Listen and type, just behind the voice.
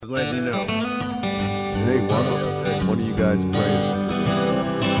letting you know. Hey, what are you guys praying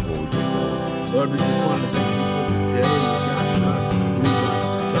before we get going? Lord, we just wanted to thank you for this day. You got us to do us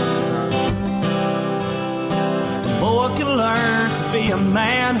to talk about. Boy can learn to be a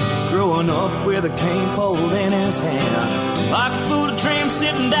man, growing up with a cane pole in his hand. Like a fool of dream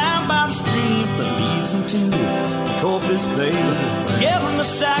sitting down by the stream that leads him to the Corpus Bay. Give him a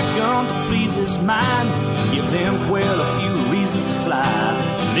shotgun to please his mind. Give them quail a few reasons to fly.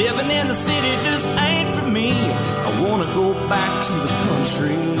 Living in the city just ain't for me. I wanna go back to the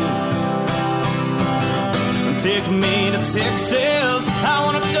country. Take me to Texas. I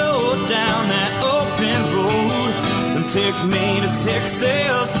wanna go down that open road. Take me to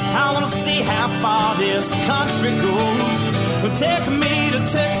Texas. I wanna see how far this country goes. Take me to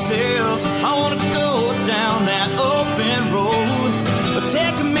Texas. I wanna go down that open road.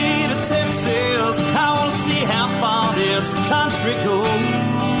 Take me to Texas. I wanna see how far this country goes.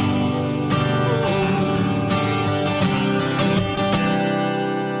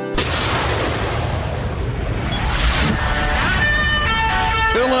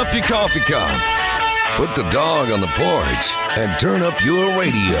 Fill up your coffee cup, put the dog on the porch, and turn up your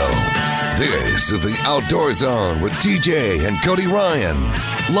radio. This is the Outdoor Zone with TJ and Cody Ryan,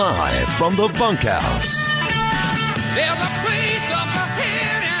 live from the bunkhouse. There's a place up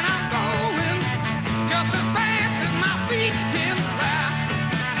ahead and I'm going just as fast as my feet can fly.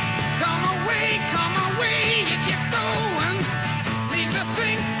 Come away, you get going. Leave the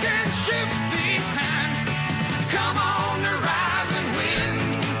sinking ship behind. Come on the rising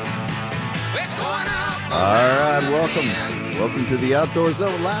wind. We're going up. All right, welcome to the Outdoor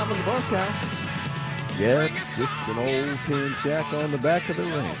Zone, live in the bunkhouse. Yeah, it's just an old tin shack on the back of the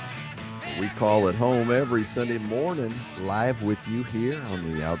ranch. We call it home every Sunday morning, live with you here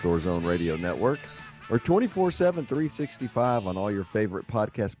on the Outdoor Zone Radio Network, or 24/7, 365 on all your favorite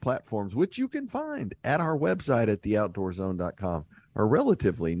podcast platforms, which you can find at our website at theoutdoorzone.com, our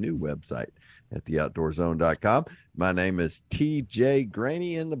relatively new website at theoutdoorzone.com. My name is TJ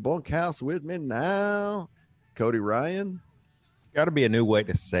Greaney, in the bunkhouse with me now, Cody Ryan. Got to be a new way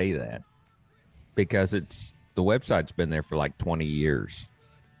to say that, because the website's been there for like 20 years.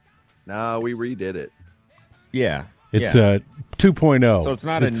 No, we redid it. Yeah. It's 2.0. So it's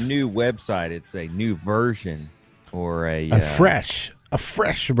not a new website. It's a new version, or a fresh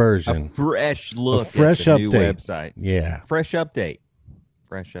version. A fresh look. A fresh at the update. New website. Yeah. Fresh update.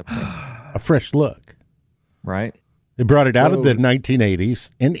 A fresh look. Right? They brought it out of the 1980s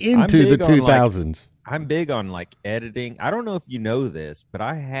and into the 2000s. I'm big on like editing. I don't know if you know this, but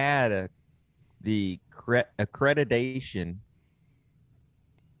I had the accreditation.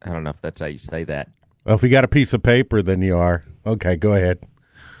 I don't know if that's how you say that. Well, if you got a piece of paper, then you are. Okay, go ahead.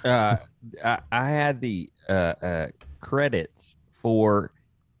 I had the credits for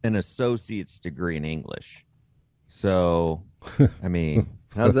an associate's degree in English. So, I mean,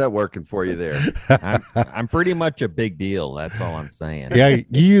 how's that working for you there? I'm pretty much a big deal. That's all I'm saying. Yeah, you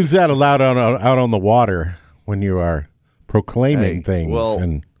use that a lot out on the water when you are proclaiming things. Well,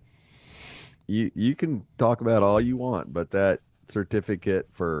 and you can talk about all you want, but that certificate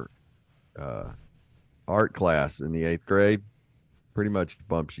for art class in the 8th grade pretty much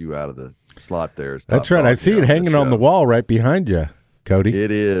bumps you out of the slot there. That's right. I see it hanging on the wall right behind you, Cody.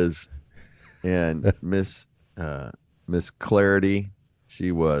 It is. And Miss Clarity,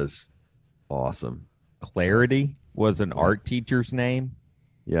 she was awesome. Clarity was an art teacher's name?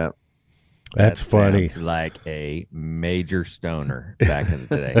 Yeah. That's funny. Sounds like a major stoner back in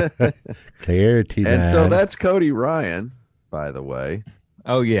the day. Clarity. And so that's Cody Ryan, by the way.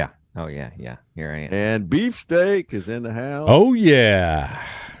 Oh, yeah. Here I am. And Beefsteak is in the house. Oh, yeah.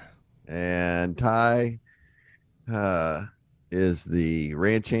 And Ty is the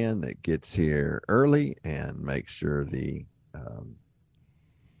ranch hand that gets here early and makes sure the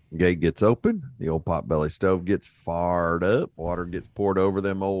gate gets open. The old potbelly stove gets fired up. Water gets poured over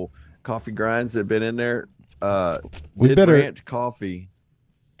them old coffee grinds that have been in there. Ranch coffee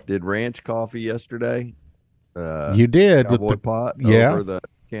yesterday. You did with the pot over the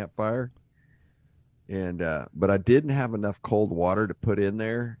campfire. And but I didn't have enough cold water to put in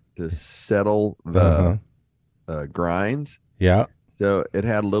there to settle the grinds. Yeah. So it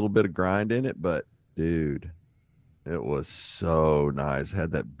had a little bit of grind in it, but dude, it was so nice. It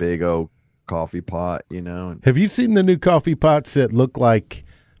had that big old coffee pot, you know. Have you seen the new coffee pots that look like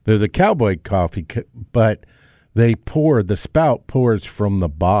they're the cowboy coffee, but the spout pours from the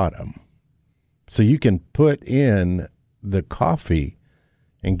bottom. So you can put in the coffee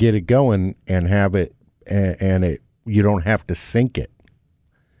and get it going and have it, and you don't have to sink it.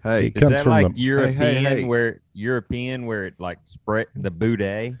 Hey, It Is comes that from like the European hey. where it like spray the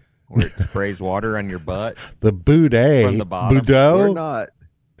bidet where it sprays water on your butt boudet. from the bottom? Boudot?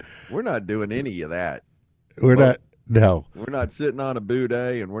 We're not doing any of that. We're Well, not. No. We're not sitting on a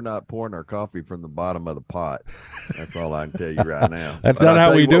boudet, and we're not pouring our coffee from the bottom of the pot. That's all I can tell you right now. That's But not I'll how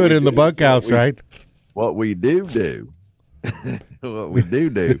tell we you what do it in the bunkhouse, right? What we do, what we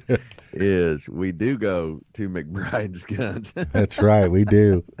do is we do go to McBride's Guns. That's right. We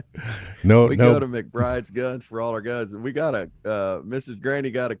do. No, We no. go to McBride's Guns for all our guns. And we got Mrs.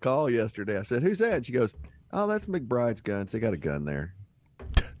 Greaney got a call yesterday. I said, "Who's that?" And she goes, "Oh, that's McBride's Guns. They got a gun there."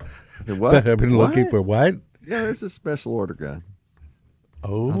 I said, "What? I've been looking for what? Yeah, there's a special order gun."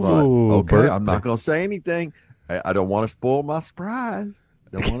 Oh, I thought, okay, birthday. I'm not going to say anything. I don't want to spoil my surprise.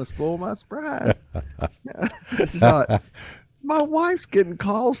 Don't want to spoil my surprise. It's not. My wife's getting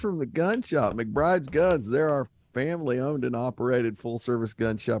calls from the gun shop, McBride's Guns. They're our family-owned and operated full-service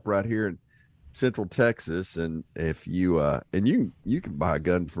gun shop right here in Central Texas. And if you and you can buy a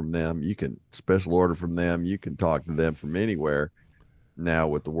gun from them, you can special order from them, you can talk to them from anywhere. Now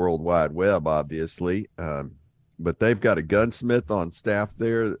with the World Wide Web, obviously. But they've got a gunsmith on staff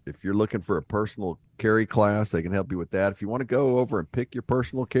there. If you're looking for a personal carry class, they can help you with that. If you want to go over and pick your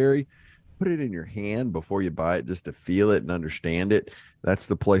personal carry, put it in your hand before you buy it just to feel it and understand it. That's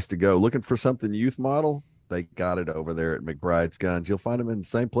the place to go. Looking for something youth model? They got it over there at McBride's Guns. You'll find them in the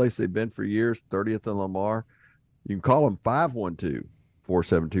same place they've been for years, 30th and Lamar. You can call them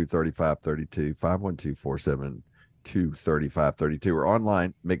 512-472-3532, 512-472-3532, or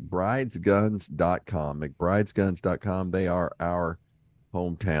online, McBridesGuns.com. McBridesGuns.com. They are our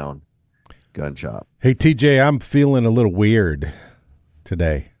hometown gun shop. Hey, TJ, I'm feeling a little weird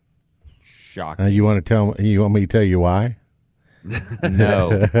today. Shocking. You want me to tell you why? No.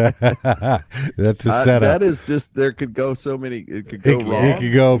 That's a setup. That is just, there could go so many, it could go wrong. It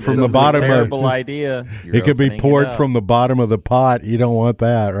could go from This the is bottom a of terrible idea. You're it could be opening poured up. from the bottom of the pot. You don't want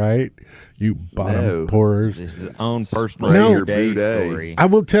that, right? You bottom No. pourers. This is his own personal Spray your day boudet. story. I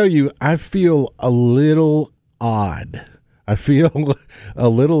will tell you, I feel a little odd. I feel a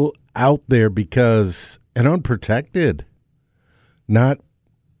little out there because and unprotected.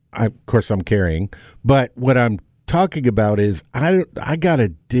 Of course, I'm carrying, but what I'm talking about is I got a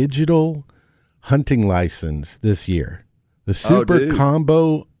digital hunting license this year, the super dude.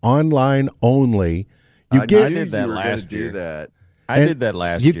 combo online only. I did knew that you were gonna last do year. that. I And did that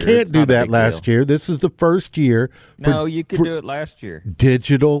last You year. can't It's do not a that big last deal. year. This is the first year. No, you could do it last year.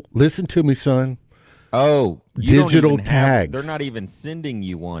 Digital. Listen to me, son. Oh, you don't Digital even have- tags. they're not even sending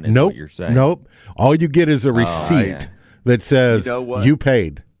you one. Is Nope. what you're saying? Nope. All you get is a receipt yeah. that says You know what? you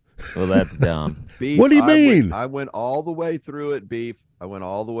paid. Well, that's dumb. Beef, What do you mean? I went all the way through it, Beef. I went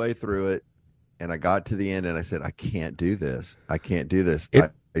all the way through it, and I got to the end, and I said, I can't do this. I can't do this. I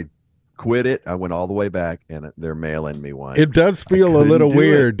quit it. I went all the way back, and they're mailing me one. It does feel a couldn't little do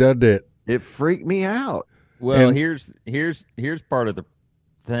weird, doesn't it? It freaked me out. Well, And- here's part of the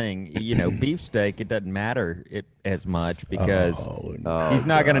thing. You know, beefsteak. It doesn't matter it as much because Oh, he's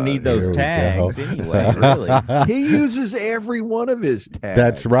not going to need those Here we tags go. anyway. Really. He uses every one of his tags.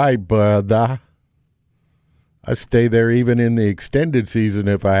 That's right, brother. I stay there even in the extended season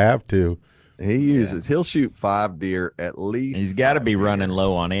if I have to. He uses. He'll shoot 5 deer at least. He's got to 5 be deer. running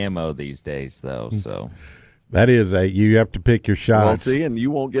low on ammo these days, though. So That is you have to pick your Well, shots. see, and you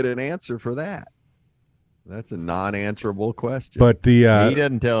won't get an answer for that. That's a non-answerable question. But the he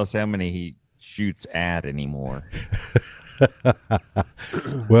doesn't tell us how many he shoots at anymore.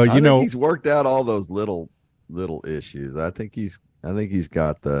 well, I you know, think he's worked out all those little issues. I think he's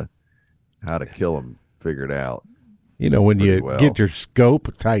got the how to kill them figured out. when you pretty well. get your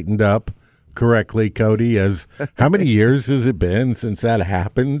scope tightened up correctly, Cody, as how many years has it been since that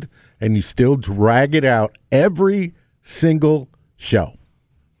happened, and you still drag it out every single show?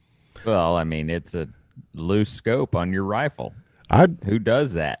 Well, I mean, it's a loose scope on your rifle. I Who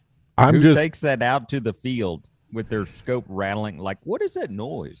does that? I'm Who just takes that out to the field with their scope rattling? Like, what is that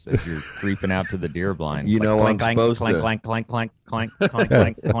noise as you're creeping out to the deer blind? You It's know, like I'm clank, supposed clank, to- clank, clank, clank, clank, clank,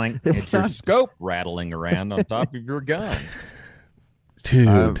 clank, clank. It's It's your not- scope rattling around on top of your gun. dude.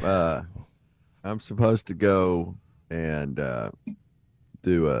 I'm supposed to go and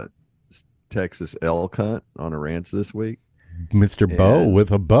do a Texas elk hunt on a ranch this week Mr. Bow and-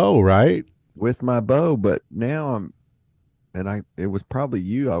 with a bow, right? with my bow, but now it was probably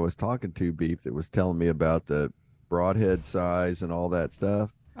you I was talking to, Beef, that was telling me about the broadhead size and all that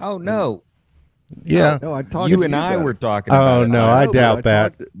stuff. Oh no, Yeah. No, I talked you to and I about were it. talking about Oh, it. no, I know, doubt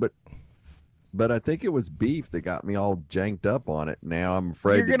that. But I think it was Beef that got me all janked up on it. Now I'm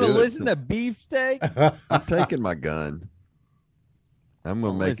afraid You're to gonna do listen it. to beefsteak? I'm taking my gun. I'm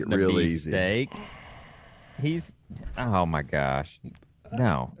gonna make it Listen to real easy. Beefsteak. He's oh my gosh.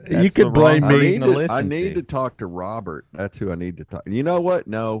 No. You that's could the blame wrong me. person to I listen need to to. talk to Robert. That's who I need to talk. You know what?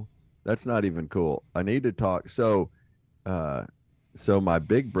 No, that's not even cool. I need to talk. So my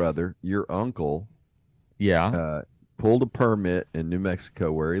big brother, your uncle, Yeah. pulled a permit in New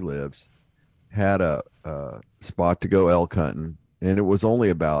Mexico where he lives, had a spot to go elk hunting, and it was only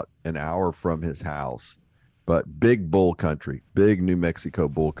about an hour from his house. But big bull country, big New Mexico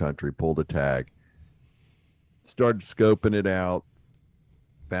bull country, pulled a tag, started scoping it out,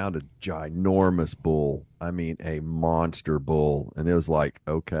 found a ginormous bull. I mean, a monster bull. And it was like,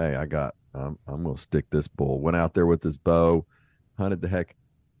 okay, I'm going to stick this bull. Went out there with his bow, hunted the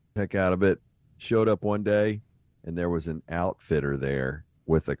heck out of it, showed up one day, and there was an outfitter there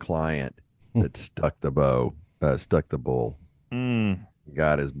with a client that stuck the bull, Mm.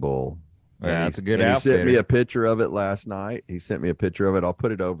 got his bull. Yeah, that's a good He outfitter. sent me a picture of it last night. I'll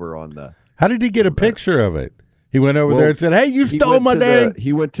put it over on the. How did he get a picture of it? He went over there and said, "Hey, you he stole went my to dang."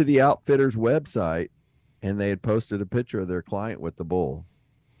 He went to the outfitter's website, and they had posted a picture of their client with the bull.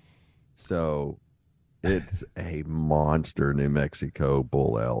 So it's a monster New Mexico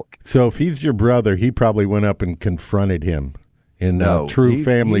bull elk. So if he's your brother, he probably went up and confronted him in true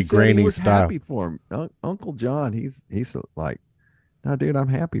family he said he Greaney was style. happy for him. Uncle John, he's like, no, dude, I'm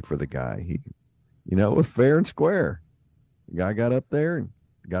happy for the guy. It was fair and square. The guy got up there and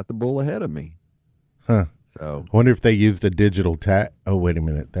got the bull ahead of me. Huh. So I wonder if they used a digital tag. Oh, wait a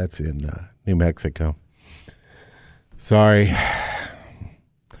minute. That's in New Mexico. Sorry.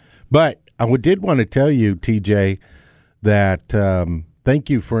 But I did want to tell you, TJ, that thank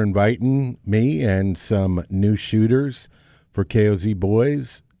you for inviting me and some new shooters for KOZ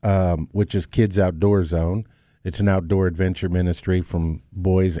Boys, which is Kids Outdoor Zone. It's an outdoor adventure ministry from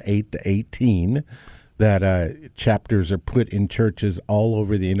boys 8 to 18 that chapters are put in churches all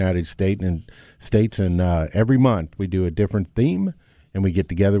over the United States. And every month we do a different theme, and we get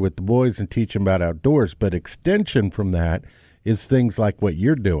together with the boys and teach them about outdoors. But extension from that is things like what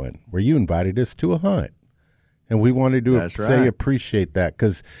you're doing, where you invited us to a hunt. And we wanted to appreciate that,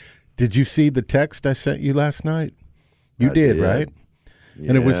 because did you see the text I sent you last night? You did, right? Yeah.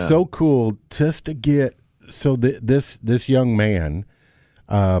 And it was so cool just to get – so this young man,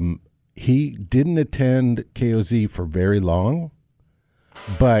 he didn't attend KOZ for very long,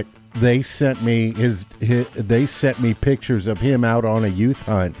 but they sent me pictures of him out on a youth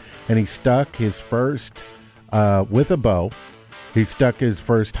hunt, and he stuck his first with a bow. He stuck his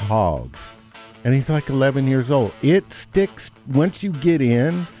first hog, and he's like 11 years old. It sticks once you get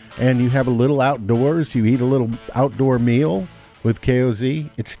in and you have a little outdoors. You eat a little outdoor meal with KOZ.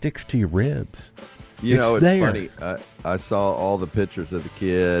 It sticks to your ribs. It's funny. I saw all the pictures of the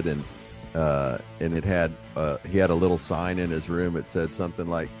kid, and it had he had a little sign in his room. It said something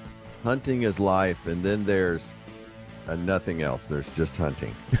like, "Hunting is life," and then there's nothing else. There's just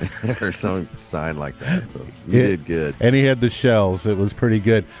hunting, or some sign like that. So you did good. And he had the shells. It was pretty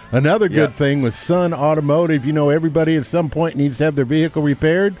good. Another good thing was Sun Automotive. Everybody at some point needs to have their vehicle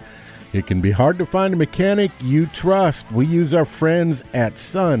repaired. It can be hard to find a mechanic you trust. We use our friends at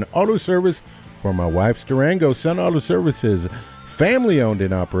Sun Auto Service for my wife's Durango. Sun Auto Service is family-owned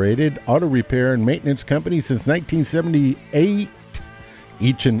and operated auto repair and maintenance company since 1978.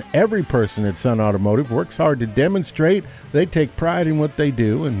 Each and every person at Sun Automotive works hard to demonstrate they take pride in what they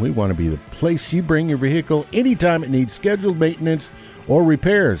do, and we want to be the place you bring your vehicle anytime it needs scheduled maintenance or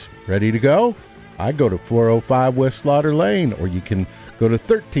repairs. Ready to go? I go to 405 West Slaughter Lane, or you can go to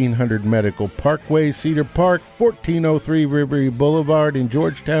 1300 Medical Parkway, Cedar Park, 1403 River Boulevard in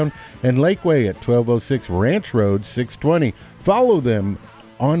Georgetown, and Lakeway at 1206 Ranch Road, 620. Follow them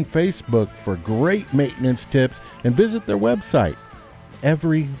on Facebook for great maintenance tips, and visit their website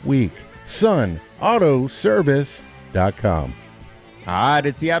every week, sunautoservice.com. All right,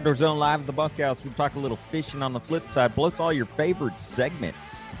 it's the Outdoor Zone live at the Bunkhouse. We'll talk a little fishing on the flip side, plus all your favorite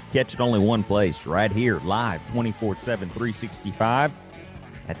segments. Catch it only one place, right here, live, 24/7, 365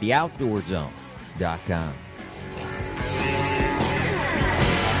 at theoutdoorzone.com.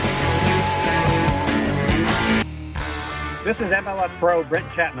 This is MLS Pro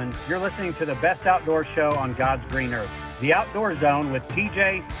Brent Chapman. You're listening to the best outdoor show on God's green earth, The Outdoor Zone with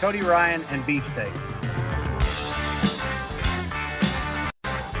TJ, Cody Ryan, and Beefsteak.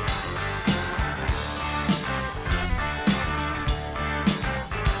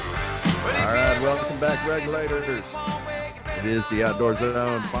 All right, welcome back, regulators. It is The Outdoor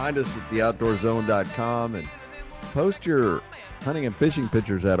Zone. Find us at theoutdoorzone.com and post your hunting and fishing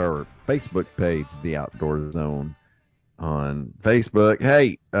pictures at our Facebook page, The Outdoor Zone, on Facebook.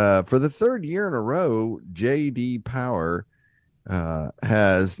 Hey, for the third year in a row, J.D. Power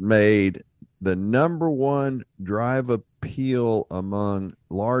has made the number one drive appeal among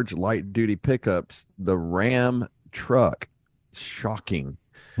large light duty pickups, the Ram truck. Shocking.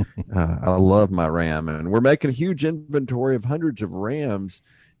 I love my Ram, and we're making a huge inventory of hundreds of Rams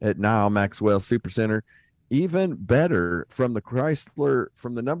at Nile Maxwell Supercenter. Even better, from the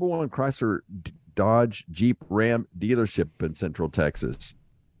number one Chrysler Dodge Jeep Ram dealership in Central Texas.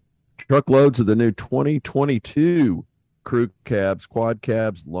 Truckloads of the new 2022 crew cabs, quad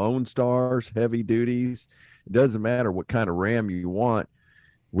cabs, Lone Stars, heavy duties. It doesn't matter what kind of Ram you want.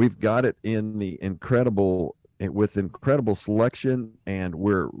 We've got it in with incredible selection, and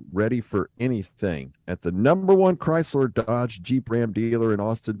we're ready for anything at the number one Chrysler Dodge Jeep Ram dealer in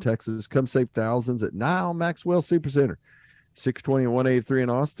Austin, Texas. Come save thousands at Nile Maxwell Supercenter, 620 and 183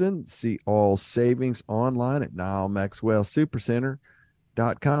 in Austin. See all savings online at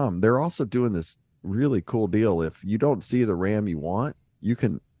NileMaxwellSupercenter.com. They're also doing this really cool deal. If you don't see the Ram you want, you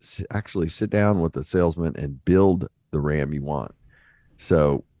can actually sit down with the salesman and build the Ram you want.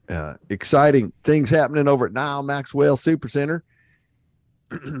 So exciting things happening over at Nile Maxwell Supercenter.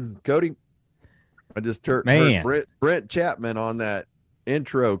 Cody, I just heard Brent Chapman on that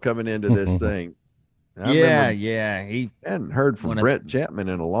intro coming into this thing. He hadn't heard from Brent Chapman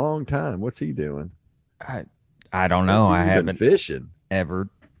in a long time. What's he doing? I don't know. I haven't fishing ever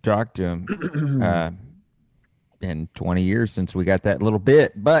talked to him in 20 years since we got that little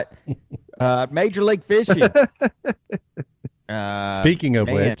bit. But Major League Fishing. Speaking of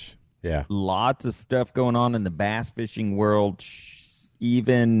which, lots of stuff going on in the bass fishing world.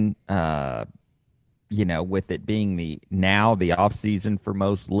 Even with it being the off season for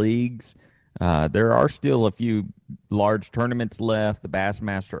most leagues, there are still a few large tournaments left. The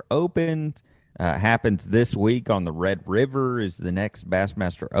Bassmaster Open happens this week on the Red River. Is the next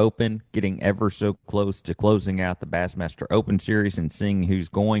Bassmaster Open, getting ever so close to closing out the Bassmaster Open series and seeing who's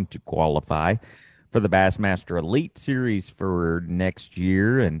going to qualify for the Bassmaster Elite Series for next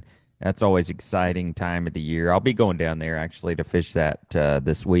year, and that's always exciting time of the year. I'll be going down there actually to fish that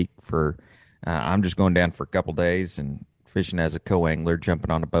this week. I'm just going down for a couple days and fishing as a co-angler,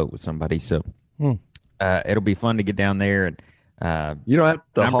 jumping on a boat with somebody. So it'll be fun to get down there. And you don't have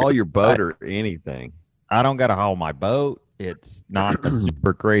to haul your boat or anything. I don't got to haul my boat. It's not a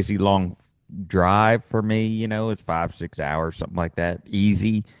super crazy long drive for me. It's 5-6 hours, something like that.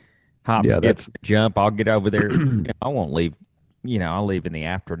 Easy. Hop, skip, jump. I'll get over there. I won't leave. I'll leave in the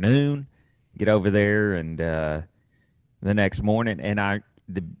afternoon, get over there, and the next morning. And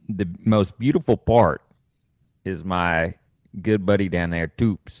the most beautiful part is my good buddy down there,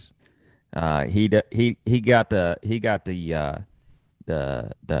 Toops. He got the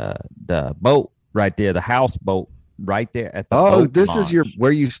boat right there, the houseboat right there at the boat this launch. Is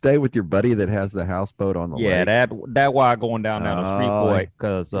where you stay with your buddy that has the houseboat on the lake? Yeah, that why I'm going down the street boy,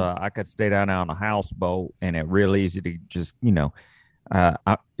 because I could stay down there on a houseboat, and it really easy to just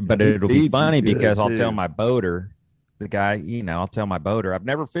but it'll be funny because I'll tell my boater, the guy, I'll tell my boater, I've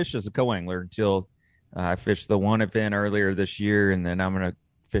never fished as a co-angler until I fished the one event earlier this year, and then I'm going to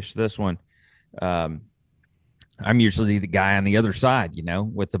fish this one. I'm usually the guy on the other side,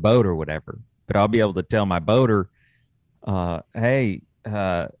 with the boat or whatever, but I'll be able to tell my boater, hey,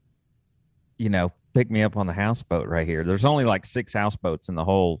 pick me up on the houseboat right here. There's only like 6 houseboats in the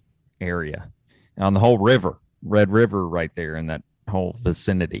whole area, on the whole river, Red River right there in that whole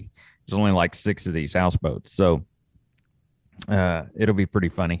vicinity. There's only like 6 of these houseboats. So it'll be pretty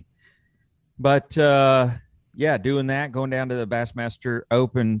funny. But doing that, going down to the Bassmaster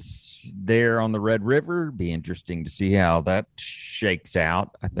Opens there on the Red River, be interesting to see how that shakes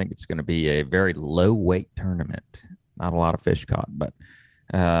out. I think it's going to be a very low weight tournament. Not a lot of fish caught, but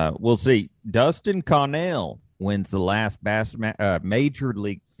we'll see. Dustin Connell wins the last Major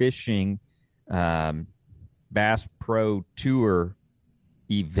League Fishing Bass Pro Tour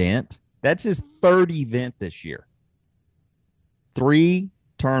event. That's his 3rd event this year. 3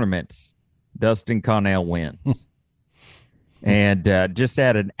 tournaments Dustin Connell wins. And just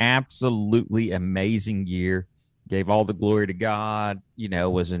had an absolutely amazing year. Gave all the glory to God,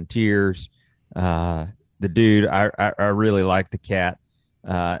 was in tears. The dude, I really like the cat.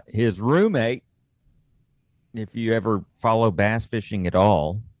 His roommate, if you ever follow bass fishing at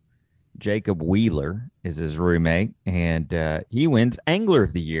all, Jacob Wheeler is his roommate, and he wins Angler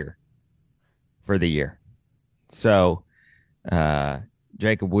of the Year for the year. So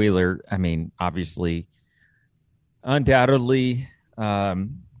Jacob Wheeler, obviously, undoubtedly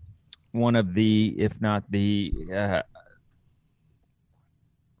one of the, if not the,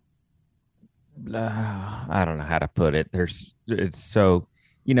 I don't know how to put it. It's so,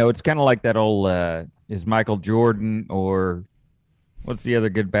 it's kind of like that old, is Michael Jordan or What's the other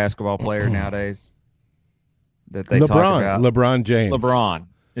good basketball player nowadays that they talk about? LeBron James. LeBron.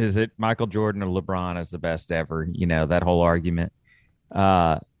 Is it Michael Jordan or LeBron is the best ever? You know, that whole argument.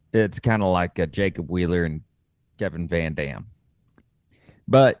 It's kind of like Jacob Wheeler and Kevin Van Dam.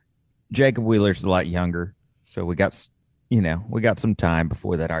 But Jacob Wheeler's a lot younger, so we got some time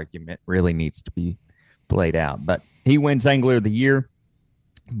before that argument really needs to be played out. But he wins Angler of the Year.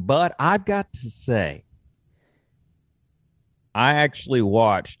 But I've got to say, I actually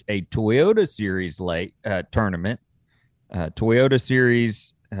watched a Toyota Series tournament, Toyota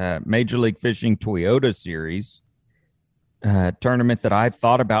Series, Major League Fishing Toyota Series tournament that I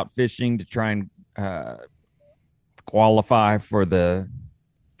thought about fishing to try and qualify for the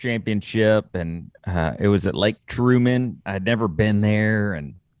championship. And it was at Lake Truman. I'd never been there,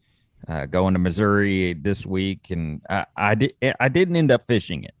 and going to Missouri this week, and I didn't end up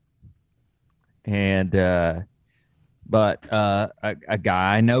fishing it. And but a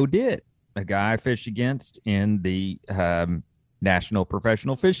guy I know did. A guy I fish against in the National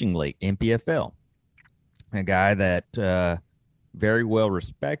Professional Fishing League, NPFL. A guy that very well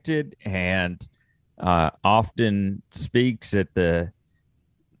respected and often speaks at the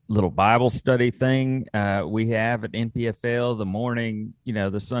little Bible study thing we have at NPFL the morning,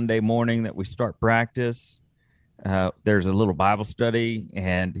 the Sunday morning that we start practice. There's a little Bible study,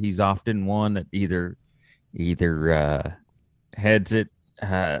 and he's often one that either heads it,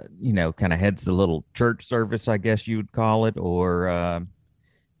 kind of heads the little church service, I guess you would call it, or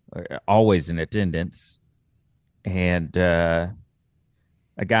always in attendance. And a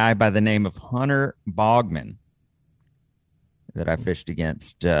guy by the name of Hunter Bogman that I fished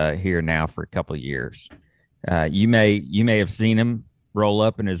against here now for a couple of years. You may have seen him roll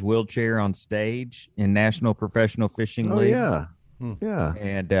up in his wheelchair on stage in National Professional Fishing League. Yeah. Yeah.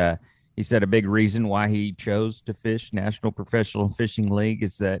 And he said a big reason why he chose to fish National Professional Fishing League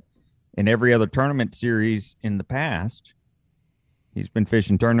is that in every other tournament series in the past, he's been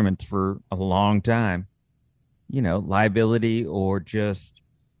fishing tournaments for a long time, liability or just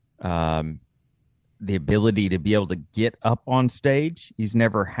the ability to be able to get up on stage. He's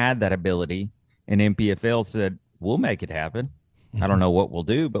never had that ability. And NPFL said, we'll make it happen. I don't know what we'll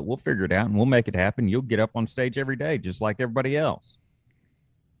do, but we'll figure it out and we'll make it happen. You'll get up on stage every day, just like everybody else.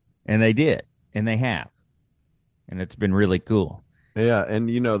 And they did, and they have, and it's been really cool. Yeah, and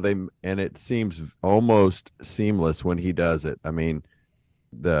it seems almost seamless when he does it. I mean,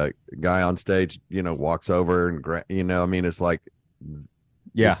 the guy on stage, walks over and it's like,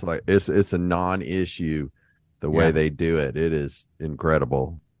 yeah, it's a non-issue the way they do it. It is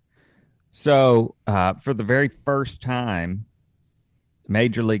incredible. So, for the very first time,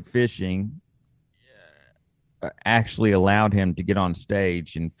 Major League Fishing actually allowed him to get on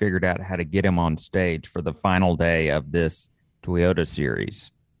stage and figured out how to get him on stage for the final day of this Toyota Series.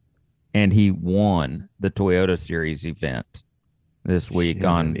 And he won the Toyota Series event this week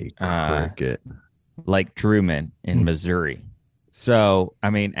on Lake Truman in Missouri. So, I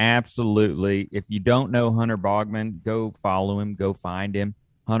mean, absolutely. If you don't know Hunter Bogman, go follow him, go find him.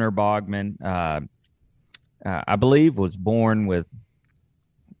 Hunter Bogman, I believe, was born with,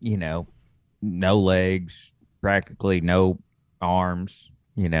 no legs, practically no arms,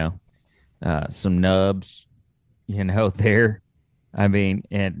 some nubs, there. I mean,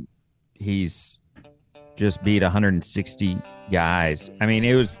 and he's just beat 160 guys. I mean,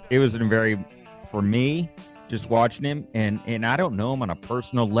 it was for me, just watching him, and I don't know him on a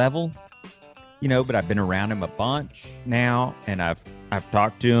personal level, but I've been around him a bunch now, and I've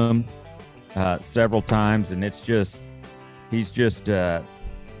talked to him several times, and he's just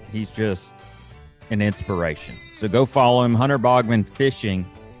an inspiration. So go follow him, Hunter Bogman Fishing.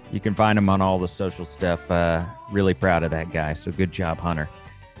 You can find him on all the social stuff. Really proud of that guy. So good job, Hunter.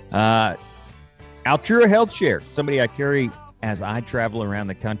 Altura Health Share, somebody I carry as I travel around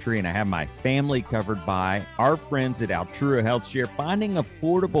the country, and I have my family covered by our friends at Altura Health Share. Finding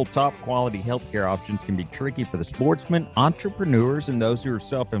affordable, top-quality healthcare options can be tricky for the sportsmen, entrepreneurs, and those who are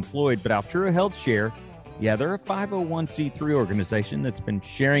self-employed. But Altura Health Share, they're a 501c3 organization that's been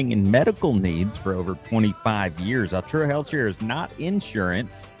sharing in medical needs for over 25 years. Altura Health Share is not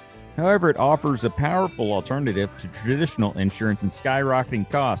insurance. However, it offers a powerful alternative to traditional insurance and skyrocketing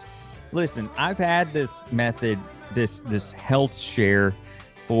costs. Listen, I've had this method, this health share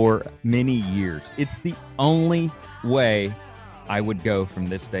for many years. It's the only way I would go from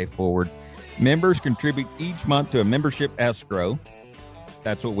this day forward. Members contribute each month to a membership escrow.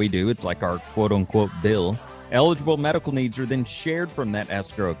 That's what we do. It's like our quote-unquote bill. Eligible medical needs are then shared from that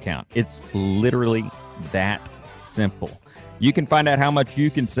escrow account. It's literally that simple. You can find out how much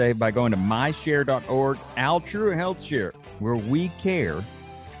you can save by going to myshare.org, Altrua Health Share, where we care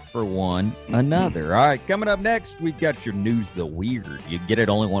for one another. All right, coming up next, we've got your News the Weird. You can get it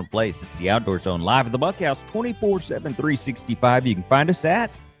only one place. It's the Outdoor Zone, live at the Bunkhouse, 24/7, 365. You can find us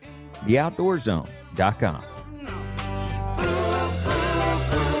at theoutdoorzone.com.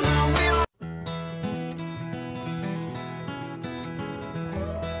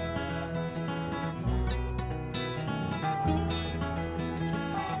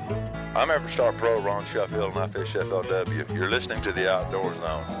 I'm EverStar Pro Ron Sheffield, and I fish FLW. You're listening to the Outdoor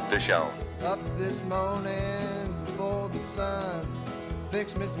Zone. Fish on. Up this morning before the sun,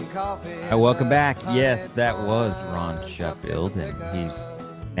 fix me some coffee. Welcome back. Yes, that was Ron Sheffield, and he's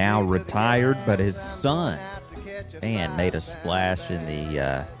now retired, but his son, man, made a splash in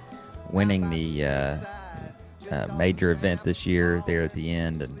the winning the major event this year there at the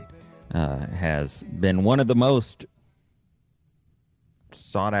end, and has been one of the most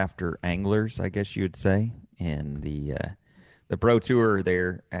sought after anglers, I guess you would say, in the Pro Tour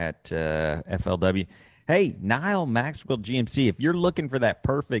there at FLW. Hey, Nile Maxwell GMC, if you're looking for that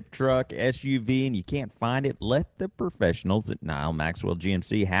perfect truck, SUV, and you can't find it, let the professionals at Nile Maxwell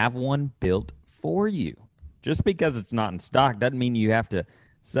GMC have one built for you. Just because it's not in stock doesn't mean you have to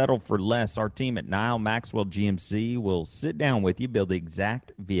settle for less. Our team at Nile Maxwell GMC will sit down with you, build the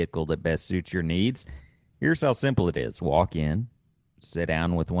exact vehicle that best suits your needs. Here's how simple it is. Walk in, sit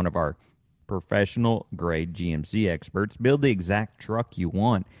down with one of our professional grade GMC experts, build the exact truck you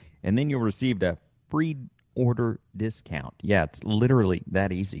want, and then you'll receive a free order discount. Yeah, it's literally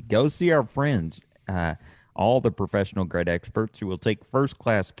that easy. Go see our friends, all the professional grade experts who will take first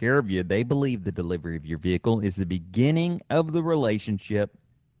class care of you. They believe the delivery of your vehicle is the beginning of the relationship,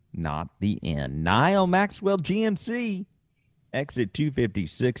 not the end. Nile Maxwell GMC, exit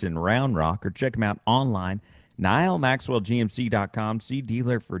 256 in Round Rock, or check them out online, NileMaxwellGMC.com. See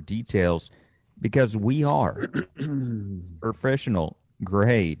dealer for details, because we are professional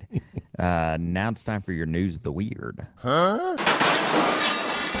grade. Now it's time for your News of the Weird.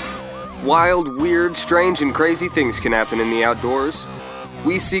 Wild, weird, strange, and crazy things can happen in the outdoors.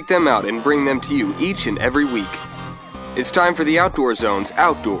 We seek them out and bring them to you each and every week. It's time for the Outdoor Zone's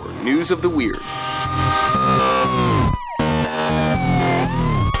Outdoor News of the Weird.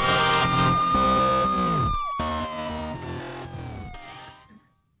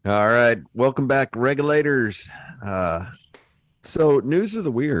 All right, welcome back, regulators. So, News of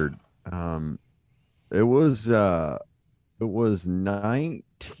the Weird. It was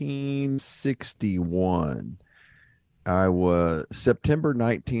 1961. September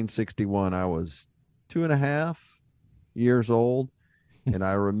 1961. I was 2.5 years old, and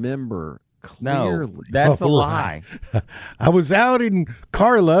I remember clearly. No, that's a lie. I was out in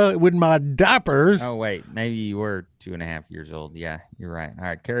Carla with my diapers. Oh, wait. Maybe you were 2.5 years old. Yeah, you're right. All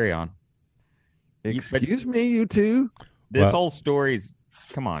right, carry on. Excuse me, you two? This whole story's,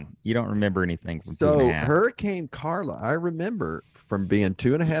 come on. You don't remember anything from 2.5. So, Hurricane Carla, I remember from being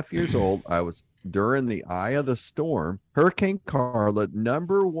 2.5 years old, I was during the eye of the storm. Hurricane Carla,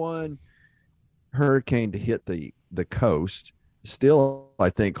 number one hurricane to hit the coast, still, I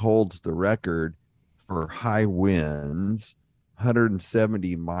think, holds the record for high winds,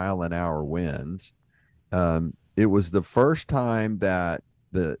 170 mile an hour winds. It was the first time that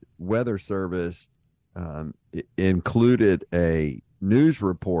the Weather Service included a news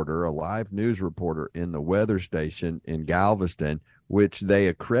reporter, a live news reporter in the weather station in Galveston, which they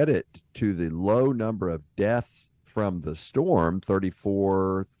accredit to the low number of deaths from the storm,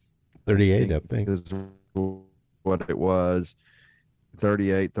 34, 38, I think. Is what it was,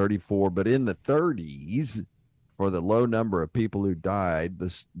 38, 34, but in the 30s for the low number of people who died.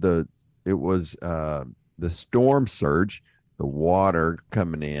 It was the storm surge, the water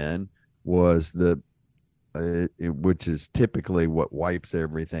coming in was which is typically what wipes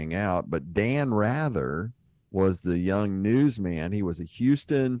everything out. But Dan Rather was the young newsman. He was a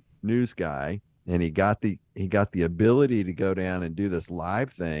Houston news guy, and he got the ability to go down and do this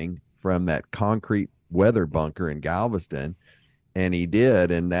live thing from that concrete weather bunker in Galveston, and he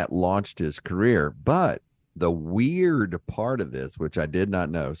did, and that launched his career. But the weird part of this, which I did not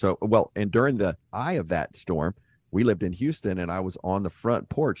know, and during the eye of that storm, we lived in Houston, and I was on the front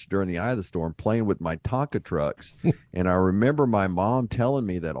porch during the eye of the storm playing with my Tonka trucks. And I remember my mom telling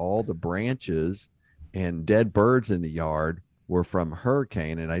me that all the branches and dead birds in the yard were from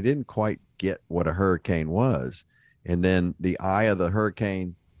hurricane, and I didn't quite get what a hurricane was. And then the eye of the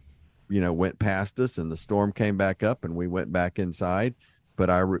hurricane, went past us, and the storm came back up, and we went back inside. But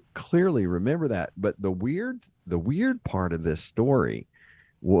I clearly remember that. But the weird part of this story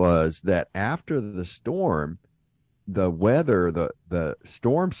was that after the storm, the weather, the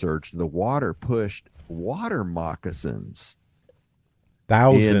storm surge, the water pushed water moccasins.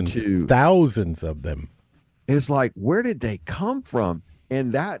 Thousands of them. It's like, where did they come from?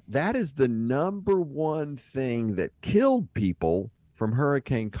 And that is the number one thing that killed people from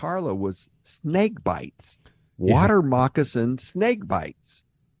Hurricane Carla was snake bites. Water moccasin snake bites.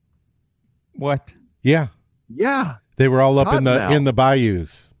 What? Yeah. Yeah. They were all up in Cottonmouth. the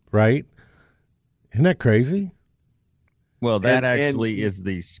bayous, right? Isn't that crazy? Well, that actually is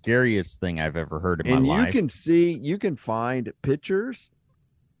the scariest thing I've ever heard in my life. And you can find pictures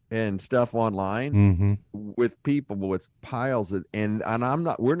and stuff online with people with piles of, and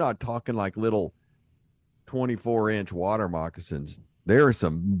we're not talking like little 24-inch water moccasins. There are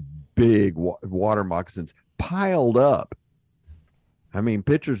some big water moccasins piled up. I mean,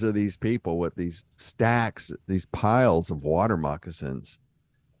 pictures of these people with these stacks, these piles of water moccasins.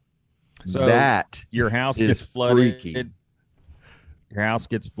 So that your house is gets flooded. freaky. Your house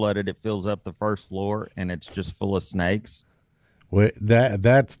gets flooded. It fills up the first floor, and it's just full of snakes. Wait,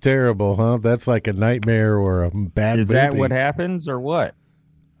 that's terrible, huh? That's like a nightmare or a bad movie. Is that what happens, or what?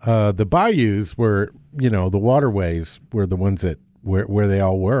 The bayous were, the waterways were the ones that where they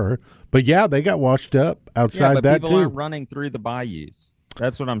all were. But yeah, they got washed up outside but that people too. aren't running through the bayous.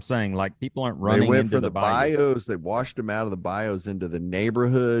 That's what I'm saying. Like, people aren't running They went into for the bayous. bayous. They washed them out of the bayous into the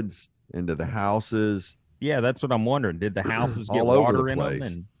neighborhoods, into the houses. Yeah, that's what I'm wondering. Did the houses get All over water the in them? place.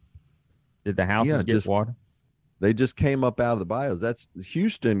 And did the houses get water? They just came up out of the bayous. That's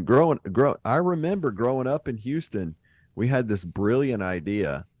Houston. I remember growing up in Houston, we had this brilliant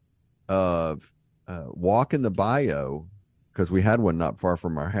idea of walking the bayou, because we had one not far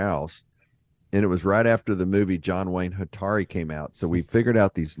from our house, and it was right after the movie John Wayne Hatari came out. So we figured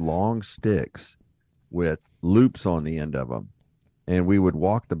out these long sticks with loops on the end of them, and we would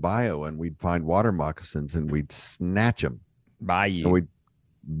walk the bayou, and we'd find water moccasins, and we'd snatch them. Bayou. And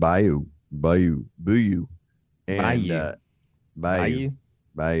bayou. And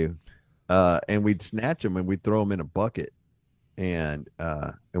bayou. And we'd snatch them and we'd throw them in a bucket, and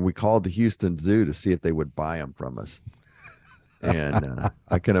we called the Houston Zoo to see if they would buy them from us. And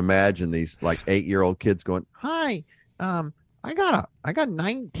I can imagine these like 8-year-old kids going, "Hi, I got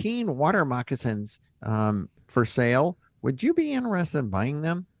 19 water moccasins for sale. Would you be interested in buying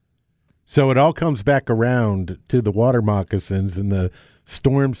them?" So it all comes back around to the water moccasins and the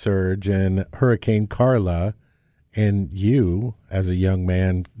storm surge and Hurricane Carla, and you, as a young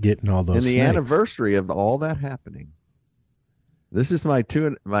man, getting all those. And the snakes. anniversary of all that happening. This is my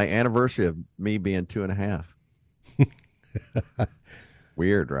anniversary of me being 2.5.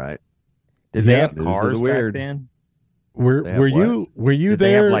 Weird, right? Did they have News of cars the back weird. then? Were you Did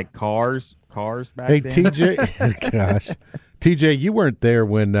they there? have like cars back Hey, then? TJ, gosh, TJ, you weren't there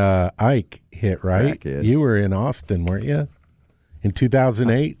when Ike hit, right? Crackhead. You were in Austin, weren't you? In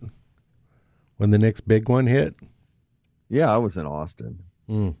 2008, when the next big one hit. Yeah, I was in Austin.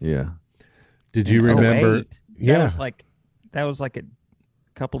 Yeah. Did you remember? 08? Yeah, That was like a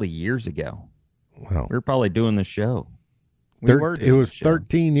couple of years ago. well, We were probably doing the show. it was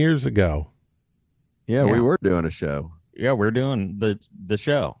 13 years ago. Yeah, we Yeah. were doing a show. Yeah, we're doing the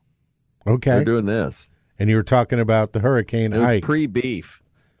show. Okay, We're doing this. and you were talking about the Hurricane It was Ike. pre-beef.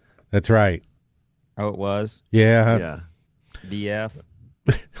 That's right. Oh, it was Yeah, Yeah. BF,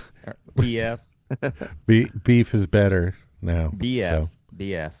 PF, beef is better now. BF, so.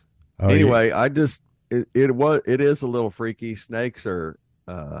 BF. Oh, yeah. Anyway, it is a little freaky. Snakes are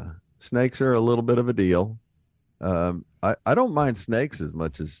a little bit of a deal. I don't mind snakes as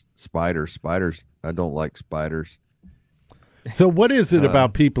much as spiders. I don't like spiders. So what is it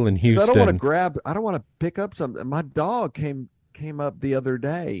about people in Houston? I don't want to pick up something. My dog came up the other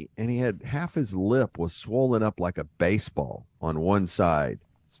day, and he had half his lip was swollen up like a baseball on one side.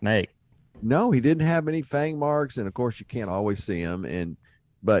 Snake. No, he didn't have any fang marks, and of course you can't always see them.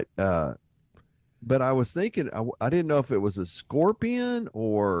 But I was thinking, I didn't know if it was a scorpion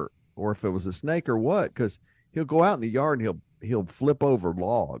or if it was a snake or what, because he'll go out in the yard and he'll flip over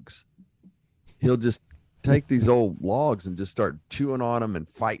logs. He'll just take these old logs and just start chewing on them and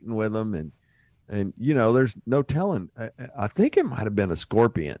fighting with them, and there's no telling. I think it might have been a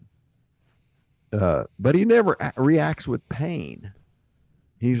scorpion, but he never reacts with pain.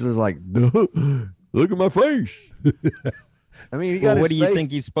 He's just like, look at my face. I mean, What do you think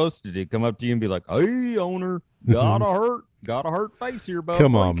he's supposed to do? Come up to you and be like, "Hey, owner, got a hurt face here, bud."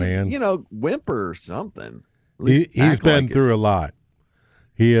 Come on, man. Whimper or something. He's been through a lot.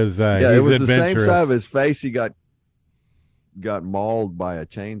 He is. Yeah, he's it was the adventurous. same side of his face. He got mauled by a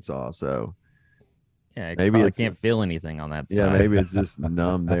chainsaw. So Yeah, Maybe I it's can't feel anything on that Yeah, side. maybe it's just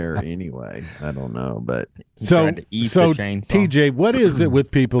numb there anyway. I don't know, but He So, tried to eat so the chainsaw. TJ, what is it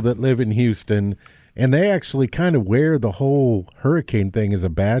with people that live in Houston and they actually kind of wear the whole hurricane thing as a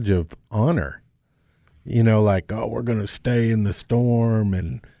badge of honor? You know, like, oh, we're going to stay in the storm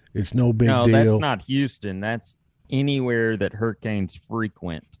and it's no big No, deal. that's not Houston. That's anywhere that hurricanes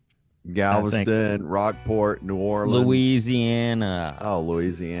frequent. Galveston, Rockport, New Orleans, Louisiana.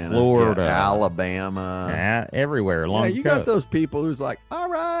 Louisiana, Florida, Alabama, everywhere along the you coast. got those people who's like, all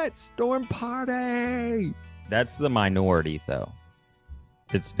right, storm party. That's the minority, though.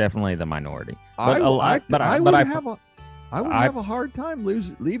 It's definitely the minority. I would have a hard time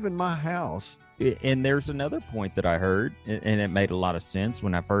leaving my house. And there's another point that I heard, and it made a lot of sense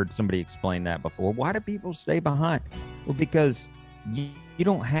when I've heard somebody explain that before. Why do people stay behind? Well, because you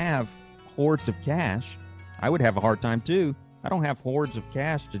don't have hordes of cash. I would have a hard time too. I don't have hordes of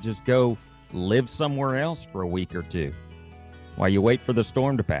cash to just go live somewhere else for a week or two while you wait for the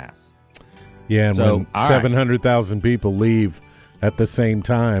storm to pass. Yeah, and So, when all right. 700,000 people leave at the same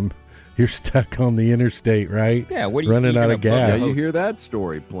time, you're stuck on the interstate, right? Yeah, what are you running out of Yeah, gas? you hear that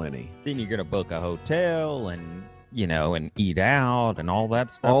story plenty. Then you're going to book a hotel and, and eat out and all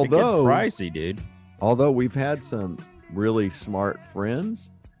that stuff. Although- it gets pricey, dude. Although we've had some really smart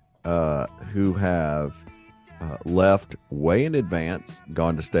friends who have left way in advance,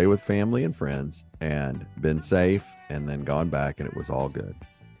 gone to stay with family and friends, and been safe, and then gone back, and it was all good.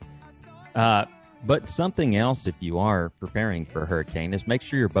 But something else, if you are preparing for a hurricane, is make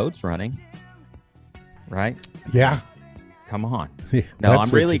sure your boat's running. Right? Yeah. Come on. Yeah, No, that's I'm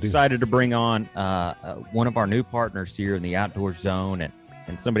what really you do. excited to bring on one of our new partners here in the Outdoor Zone,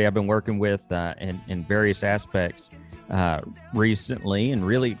 and somebody I've been working with in various aspects recently, and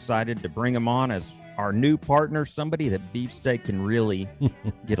really excited to bring him on as our new partner, somebody that Beefsteak can really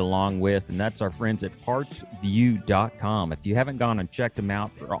get along with, and that's our friends at partsview.com. If you haven't gone and checked them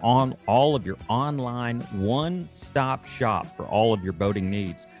out for all of your online one-stop shop for all of your boating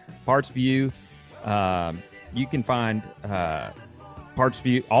needs, PartsView, you can find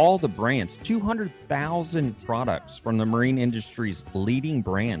PartsView, all the brands, 200,000 products from the marine industry's leading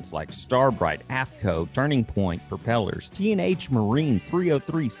brands like Starbright, AFCO, Turning Point, Propellers, T&H Marine,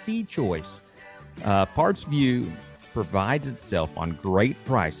 303, Sea Choice. PartsView provides itself on great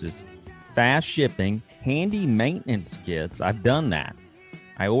prices, fast shipping, handy maintenance kits. I've done that.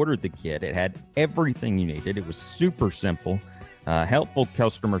 I ordered the kit. It had everything you needed. It was super simple, helpful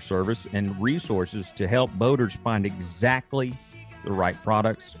customer service, and resources to help boaters find exactly the right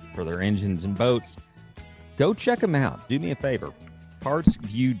products for their engines and boats. Go check them out. Do me a favor,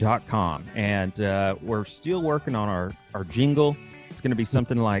 partsview.com. And we're still working on our jingle. It's going to be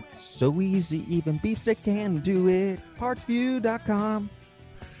something like, so easy, even Beefsteak can do it, partsview.com.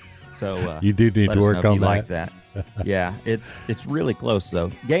 So You do need let to us work know if on you that. like that. Yeah, it's really close, though.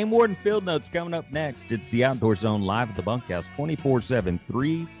 Game Warden Field Notes coming up next. It's the Outdoor Zone live at the Bunkhouse, 24/7,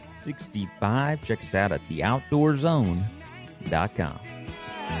 365. Check us out at theoutdoorzone.com.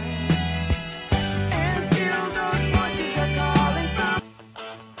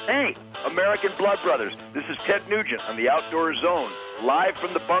 Hey, American Blood Brothers, this is Ted Nugent on the Outdoor Zone, live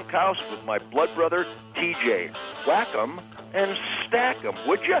from the bunkhouse with my blood brother, TJ. Whack 'em and stack 'em,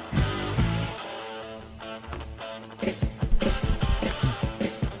 would ya?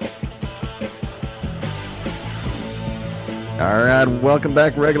 All right, welcome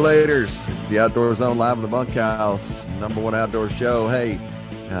back, regulators. It's the Outdoor Zone live in the bunkhouse, #1 outdoor show. Hey,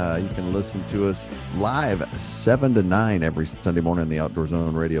 you can listen to us live 7 to 9 every Sunday morning on the Outdoor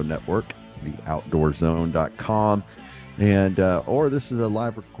Zone Radio Network, theoutdoorzone.com. And or this is a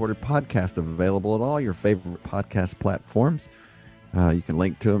live recorded podcast available at all your favorite podcast platforms. You can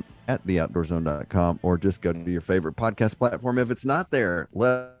link to them at theoutdoorzone.com, or just go to your favorite podcast platform. If it's not there,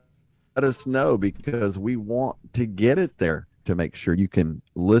 let us know, because we want to get it there to make sure you can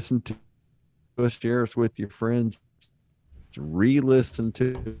listen to us, share us with your friends, re-listen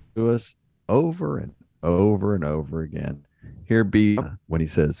to us over and over and over again. Here be when he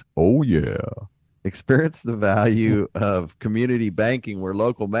says, oh yeah. Experience the value of community banking where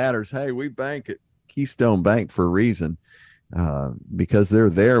local matters. Hey, we bank at Keystone Bank for a reason, because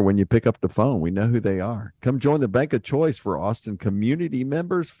they're there when you pick up the phone. We know who they are. Come join the bank of choice for Austin community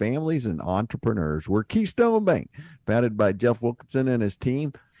members, families, and entrepreneurs. We're Keystone Bank, founded by Jeff Wilkinson and his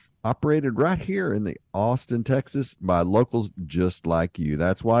team, operated right here in the Austin, Texas, by locals just like you.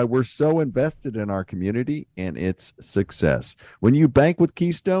 That's why we're so invested in our community and its success. When you bank with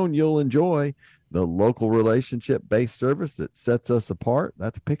Keystone, you'll enjoy the local relationship-based service that sets us apart.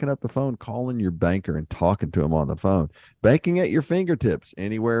 That's picking up the phone, calling your banker, and talking to him on the phone. Banking at your fingertips,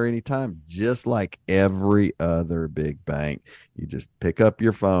 anywhere, anytime, just like every other big bank. You just pick up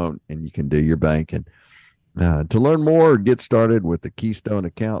your phone and you can do your banking. To learn more or get started with the Keystone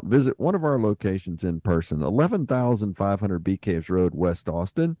account, visit one of our locations in person, 11,500 B Caves Road, West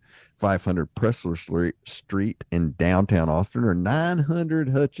Austin, 500 Pressler Street in downtown Austin, or 900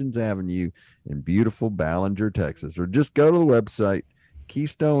 Hutchins Avenue in beautiful Ballinger, Texas. Or just go to the website,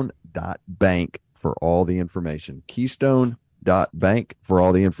 keystone.bank, for all the information. Keystone.bank for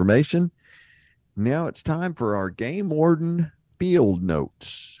all the information. Now it's time for our Game Warden Field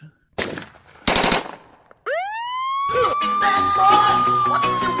Notes.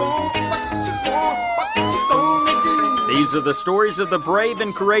 These are the stories of the brave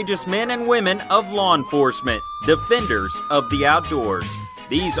and courageous men and women of law enforcement, defenders of the outdoors.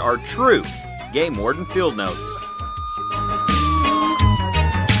 These are true Game Warden Field Notes.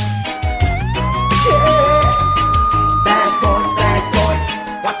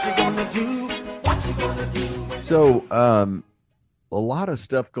 So, a lot of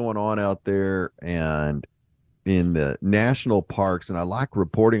stuff going on out there and in the national parks, and I like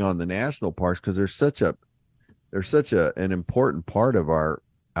reporting on the national parks because they're such an important part of our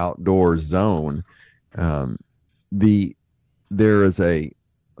outdoor zone. There's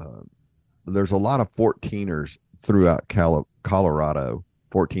a lot of 14ers throughout Colorado,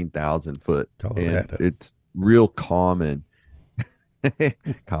 14,000 foot, Colorado. and it's real common.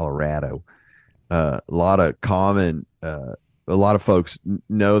 Colorado, a lot of folks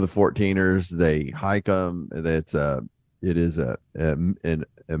know the 14ers. They hike them. It is a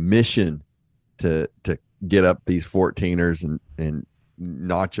mission to get up these 14ers and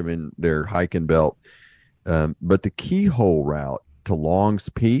notch them in their hiking belt. But the keyhole route to Long's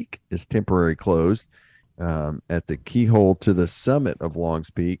Peak is temporarily closed. At the keyhole to the summit of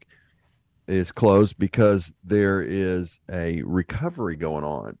Long's Peak is closed because there is a recovery going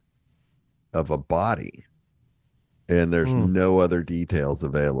on of a body, and there's no other details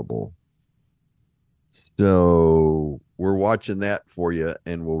available. So we're watching that for you,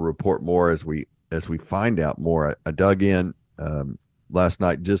 and we'll report more as we find out more. I dug in last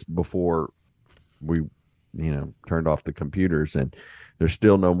night just before we turned off the computers, and there's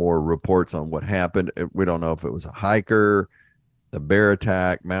still no more reports on what happened. We don't know if it was a hiker, a bear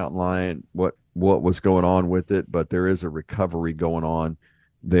attack, mountain lion, what was going on with it, but there is a recovery going on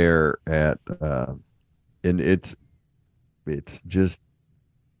there and it's just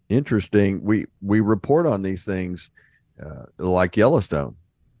interesting. We report on these things like Yellowstone's,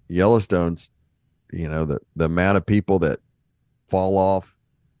 the amount of people that fall off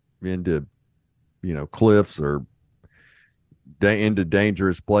into cliffs or into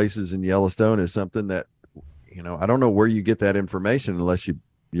dangerous places in Yellowstone is something that I don't know where you get that information unless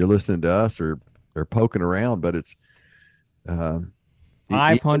you're listening to us or poking around, but it's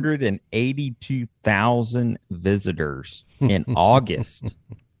 582,000 visitors in August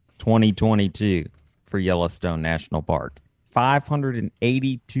 2022 for Yellowstone National Park.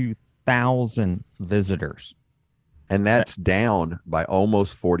 582,000 visitors. And that's down by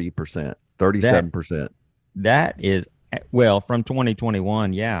almost 40%, 37%. That is, well, from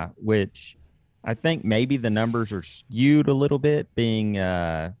 2021, yeah, which I think maybe the numbers are skewed a little bit, being,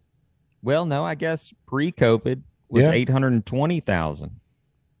 I guess pre-COVID was 820,000.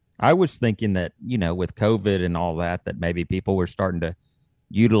 I was thinking that, with COVID and all that maybe people were starting to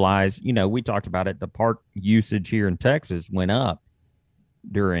utilize, we talked about it, the park usage here in Texas went up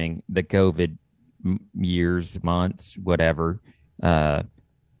during the COVID years, months, whatever.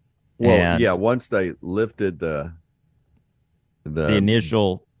 Once they lifted the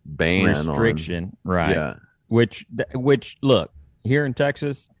initial ban restriction, right? Yeah. Which look, here in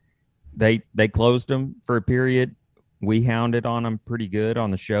Texas, they closed them for a period. We hounded on them pretty good on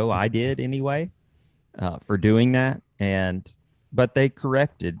the show. I did anyway, for doing that. But they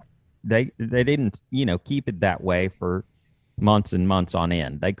corrected. They didn't, keep it that way for months and months on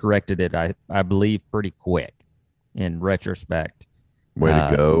end. They corrected it, I believe, pretty quick in retrospect. Way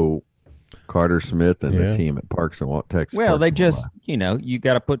to go, Carter Smith and the team at Parks and Texas. Well, they just, you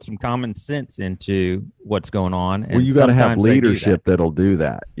got to put some common sense into what's going on. And you got to have leadership that'll do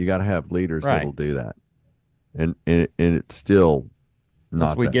that. You got to have leaders that'll do that. And it's still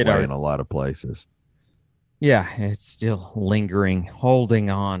not that way in a lot of places. Yeah, it's still lingering, holding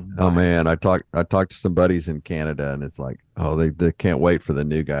on. Oh man, I talked to some buddies in Canada, and it's like, oh, they can't wait for the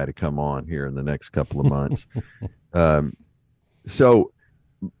new guy to come on here in the next couple of months.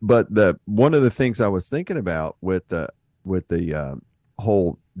 But one of the things I was thinking about with the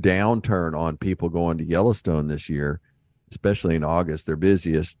whole downturn on people going to Yellowstone this year, especially in August, their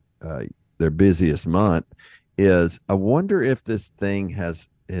busiest month, is I wonder if this thing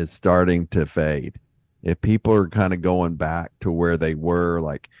is starting to fade. If people are kind of going back to where they were,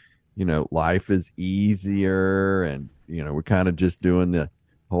 like, life is easier, and we're kind of just doing the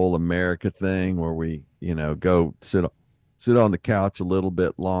whole America thing where we go sit on the couch a little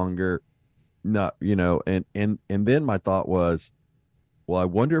bit longer. Not, and then my thought was, well, I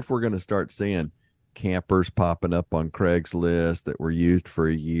wonder if we're going to start seeing campers popping up on Craigslist that were used for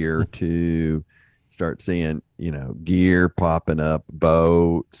a year or two, start seeing gear popping up,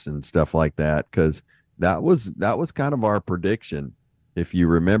 boats and stuff like that, because that was kind of our prediction, if you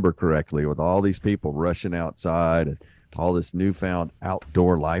remember correctly, with all these people rushing outside and all this newfound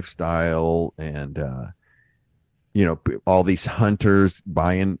outdoor lifestyle, and all these hunters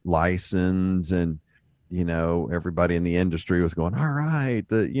buying license, and everybody in the industry was going, all right,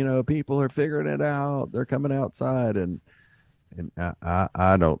 people are figuring it out, they're coming outside, and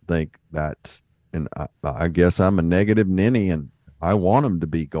I don't think that's, and I guess I'm a negative ninny, and I want them to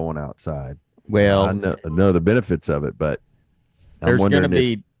be going outside. Well, I know the benefits of it, but there's going to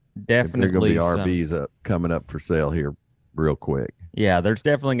be if definitely RVs coming up for sale here real quick. Yeah, there's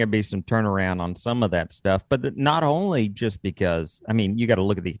definitely going to be some turnaround on some of that stuff, but not only just because, you got to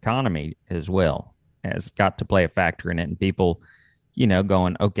look at the economy as well. Has got to play a factor in it, and people,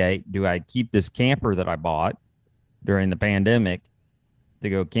 going, okay, do I keep this camper that I bought during the pandemic to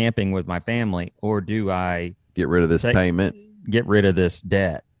go camping with my family, or do I get rid of this payment, get rid of this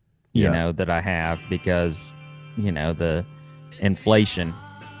debt, that I have, because, the inflation,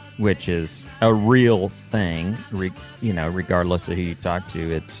 which is a real thing, regardless of who you talk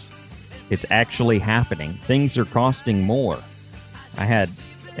to, it's actually happening. Things are costing more.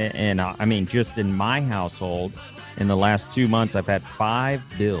 Just in my household, in the last 2 months, I've had 5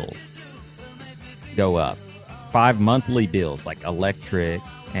 bills go up. 5 monthly bills, like electric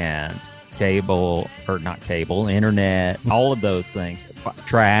and cable, or not cable, internet, all of those things,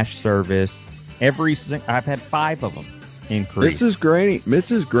 trash service. I've had 5 of them increase.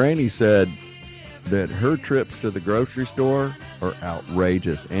 Mrs. Greaney said that her trips to the grocery store are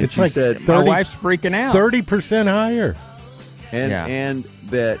outrageous, and it's she said my wife's freaking out. 30% higher, and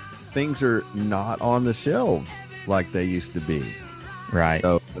that things are not on the shelves like they used to be. Right.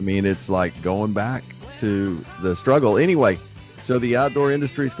 So it's like going back to the struggle. Anyway, so the outdoor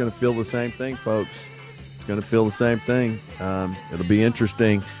industry is going to feel the same thing, folks. It's going to feel the same thing. It'll be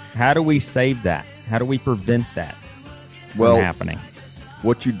interesting. How do we save that? How do we prevent that from happening?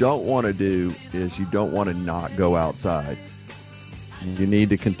 What you don't want to do is you don't want to not go outside. You need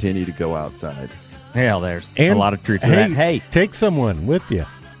to continue to go outside. Hell, there's a lot of truth to that. Hey, take someone with you.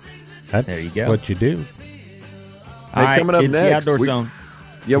 There you go. What you do. Hey, coming up it's next, the Outdoor Zone.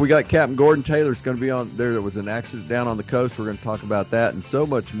 Yeah, we got Captain Gordon Taylor's going to be on there. There was an accident down on the coast. We're going to talk about that and so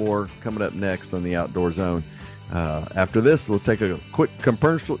much more coming up next on the Outdoor Zone. After this, we'll take a quick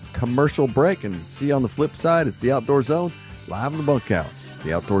commercial break and see you on the flip side. It's the Outdoor Zone, live in the bunkhouse,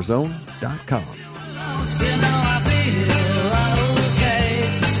 theoutdoorzone.com.